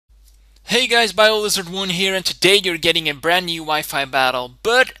Hey guys, BioLizard1 here, and today you're getting a brand new Wi-Fi battle.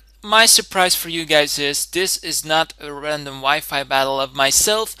 But my surprise for you guys is this is not a random Wi-Fi battle of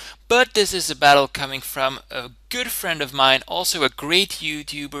myself, but this is a battle coming from a good friend of mine, also a great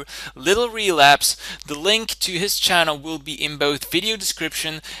YouTuber, LittleRelapse. The link to his channel will be in both video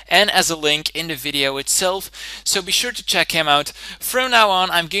description and as a link in the video itself, so be sure to check him out. From now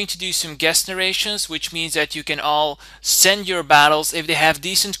on, I'm going to do some guest narrations, which means that you can all send your battles if they have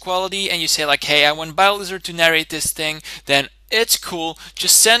decent quality and you say like, hey, I want BioLizard to narrate this thing, then it's cool.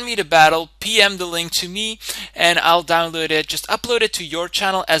 Just send me the battle, PM the link to me, and I'll download it. Just upload it to your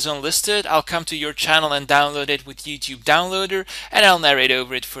channel as unlisted. I'll come to your channel and download it with YouTube Downloader, and I'll narrate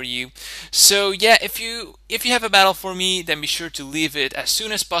over it for you. So yeah, if you have a battle for me, then be sure to leave it as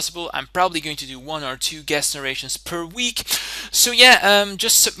soon as possible. I'm probably going to do 1 or 2 guest narrations per week. So yeah,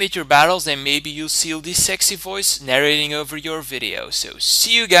 just submit your battles and maybe you'll see the sexy voice narrating over your video. So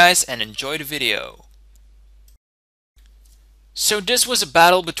see you guys and enjoy the video. So this was a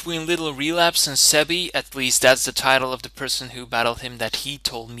battle between LittleRelapse and Sebbie, at least that's the title of the person who battled him that he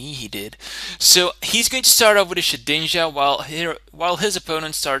told me he did. So he's going to start off with a Shedinja while his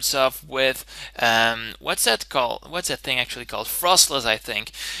opponent starts off with, what's that called? What's that thing actually called? Frostless, I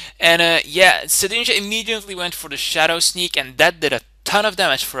think. And yeah, Shedinja immediately went for the Shadow Sneak, and that did a ton of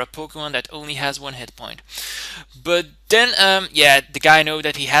damage for a Pokemon that only has 1 hit point. But then, yeah, the guy knows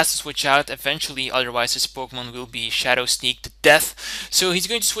that he has to switch out eventually, otherwise his Pokemon will be Shadow Sneak to death. So he's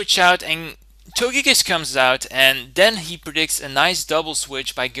going to switch out, and Togekiss comes out, and then he predicts a nice double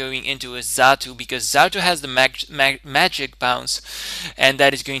switch by going into a Xatu, because Xatu has the magic bounce, and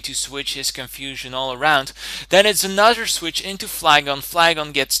that is going to switch his confusion all around. Then it's another switch into Flygon.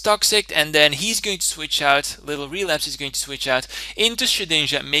 Flygon gets toxic, and then he's going to switch out, LittleRelapse is going to switch out into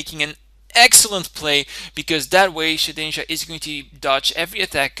Shedinja, making an excellent play, because that way Shedinja is going to dodge every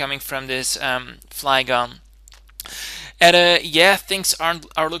attack coming from this Flygon. And yeah, things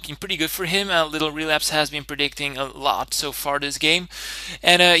are looking pretty good for him. LittleRelapse has been predicting a lot so far this game.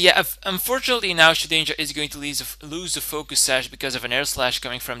 And yeah, unfortunately now Shedinja is going to lose the Focus Sash because of an Air Slash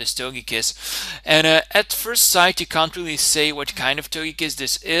coming from this Togekiss. And at first sight you can't really say what kind of Togekiss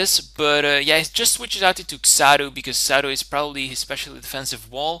this is, but yeah, it just switches out into Xatu because Xatu is probably his specially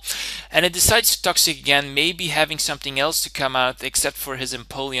defensive wall. And it decides to Toxic again, maybe having something else to come out except for his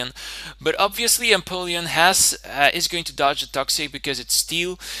Empoleon. But obviously Empoleon is going to dodge the Toxic because it's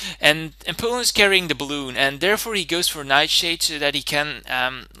Steel, and Empoleon is carrying the Balloon, and therefore he goes for Nightshade so that he can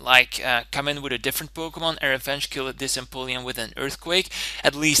come in with a different Pokemon and revenge kill this Empoleon with an Earthquake.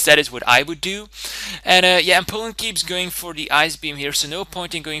 At least that is what I would do. And yeah, Empoleon keeps going for the Ice Beam here, so no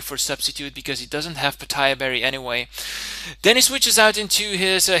point in going for Substitute because he doesn't have Pataya Berry anyway. Then he switches out into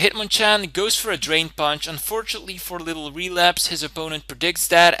his Hitmonchan, goes for a Drain Punch. Unfortunately for LittleRelapse, his opponent predicts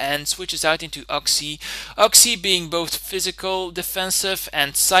that and switches out into Oxy. Oxy, being both physical, defensive,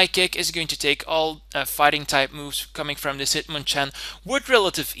 and psychic, is going to take all fighting type moves coming from this Hitmonchan with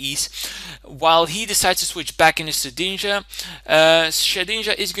relative ease. While he decides to switch back into Shedinja,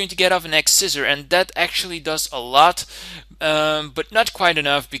 Shedinja is going to get off an X-Scissor, and that actually does a lot. But not quite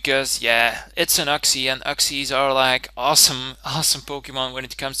enough because, yeah, it's an Oxy, and Oxys are like awesome Pokemon when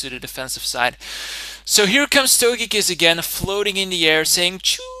it comes to the defensive side. So here comes Togekiss again, floating in the air, saying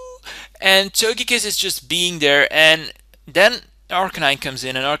choo, and Togekiss is just being there, and then Arcanine comes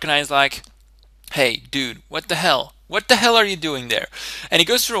in, and Arcanine's like, hey, dude, what the hell? What the hell are you doing there? And he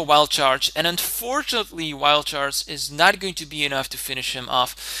goes for a Wild Charge, and unfortunately Wild Charge is not going to be enough to finish him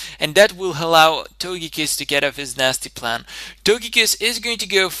off, and that will allow Togekiss to get off his nasty plan. Togekiss is going to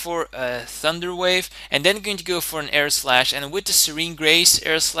go for a Thunder Wave, and then going to go for an Air Slash, and with the Serene Grace,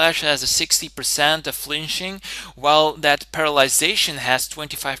 Air Slash has a 60% of flinching, while that Paralyzation has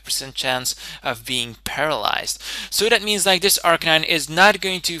 25% chance of being paralyzed. So that means like this Arcanine is not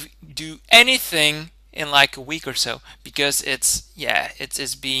going to do anything in like a week or so because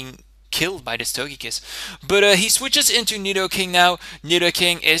it's being killed by this Togekiss. But he switches into Nidoking now.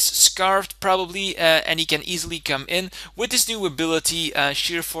 Nidoking is scarfed probably, and he can easily come in. With this new ability,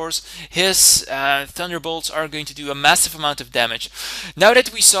 Sheer Force, his Thunderbolts are going to do a massive amount of damage. Now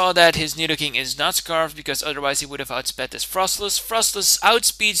that we saw that his Nidoking is not scarfed, because otherwise he would have outsped this Frostless. Frostless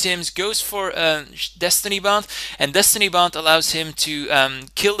outspeeds him, goes for Destiny Bond, and Destiny Bond allows him to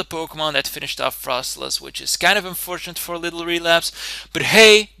kill the Pokemon that finished off Frostless, which is kind of unfortunate for LittleRelapse, but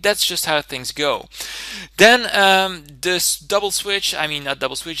hey, that's just how things go. Then this double switch,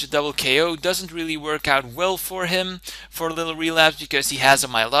 the double KO doesn't really work out well for him, for LittleRelapse, because he has a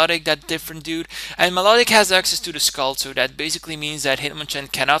Milotic, that different dude, and Milotic has access to the Scald, so that basically means that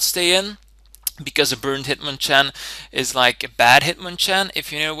Hitmonchan cannot stay in. because a burned Hitmonchan is like a bad Hitmonchan,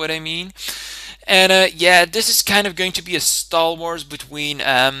 if you know what I mean. And yeah, this is kind of going to be a Star Wars between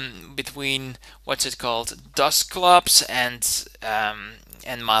what's it called, Dusclops and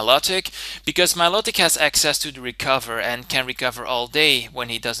Milotic, because Milotic has access to the recover and can recover all day when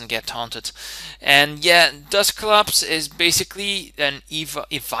he doesn't get taunted. And yeah, Dusclops is basically an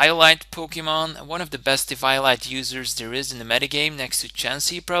Eviolite Pokemon, one of the best Eviolite users there is in the metagame, next to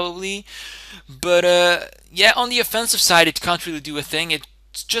Chansey probably. But yeah, on the offensive side, it can't really do a thing. It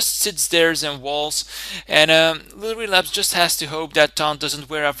just sits there and walls, and LittleRelapse just has to hope that taunt doesn't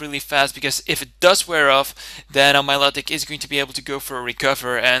wear off really fast, because if it does wear off, then Milotic is going to be able to go for a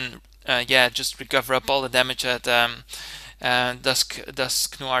recover and yeah, just recover up all the damage that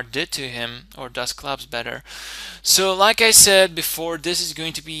Dusk Noir did to him, or Dusclops better. So like I said before, this is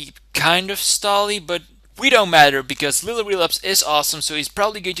going to be kind of stally, but we don't matter because LittleRelapse is awesome, so he's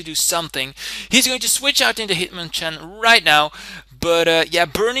probably going to do something. He's going to switch out into Hitmonchan right now, but yeah,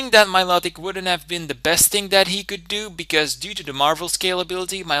 burning that Milotic wouldn't have been the best thing that he could do, because due to the Marvel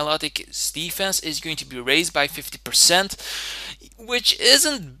scalability, Milotic's defense is going to be raised by 50%, which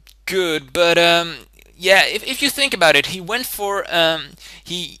isn't good, but yeah, if you think about it, he went for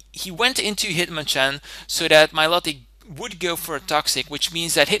he went into Hitmonchan so that Milotic would go for a Toxic, which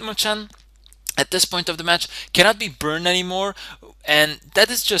means that Hitmonchan at this point of the match cannot be burned anymore, and that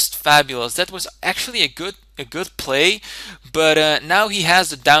is just fabulous. That was actually a good play, but now he has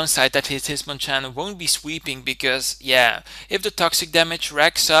the downside that his Hitmonchan won't be sweeping, because yeah, if the toxic damage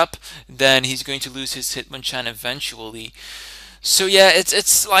racks up, then he's going to lose his Hitmonchan eventually. So yeah,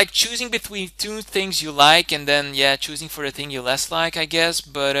 it's like choosing between two things you like, and then yeah, choosing for the thing you less like, I guess.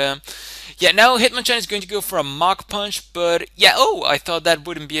 But yeah, now Hitmonchan is going to go for a Mach Punch, but yeah, oh, I thought that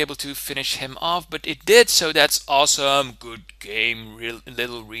wouldn't be able to finish him off, but it did, so that's awesome. Good game,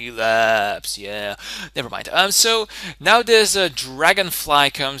 LittleRelapse. Yeah, never mind. So now this Dragonfly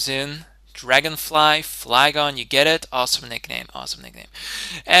comes in. Dragonfly, Flygon, you get it? Awesome nickname, awesome nickname.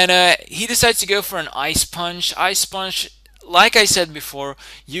 And he decides to go for an Ice Punch. Ice Punch, like I said before,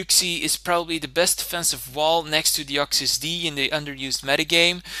 Uxie is probably the best defensive wall next to Deoxys D in the underused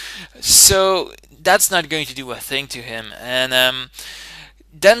metagame, so that's not going to do a thing to him. And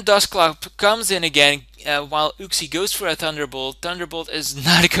then Dusclops comes in again while Uxie goes for a Thunderbolt. Thunderbolt is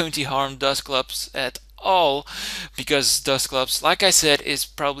not going to harm Dusclops at all, because Dusclops, like I said, is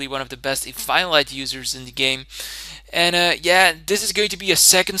probably one of the best Violet users in the game. And yeah, this is going to be a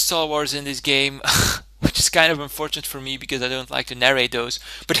second Star Wars in this game, which is kind of unfortunate for me because I don't like to narrate those.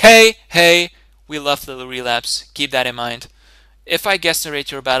 But hey, hey, we love LittleRelapse. Keep that in mind. If I guest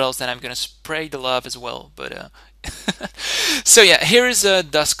narrate your battles, then I'm gonna spray the love as well. But so yeah, here is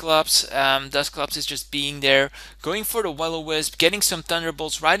Dusclops. Dusclops is just being there, going for the Will-O-Wisp, getting some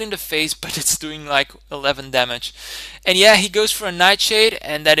Thunderbolts right in the face, but it's doing like 11 damage. And yeah, he goes for a Nightshade,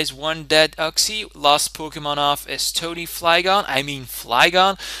 and that is one dead Uxie. Last Pokemon off is Toady Flygon. I mean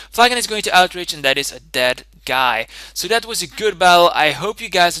Flygon. Flygon is going to Outrage, and that is a dead guy. So that was a good battle. I hope you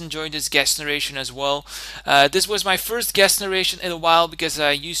guys enjoyed this guest narration as well. This was my first guest narration in a while, because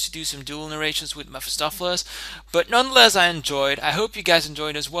I used to do some dual narrations with Mephistopheles, but nonetheless I enjoyed. I hope you guys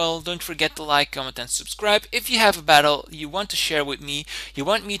enjoyed as well. Don't forget to like, comment and subscribe. If you have a battle you want to share with me, you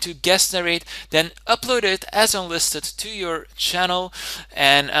want me to guest narrate, then upload it as unlisted to your channel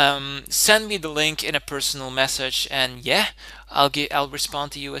and send me the link in a personal message, and yeah, I'll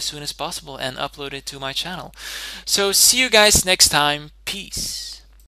respond to you as soon as possible and upload it to my channel. So see you guys next time. Peace.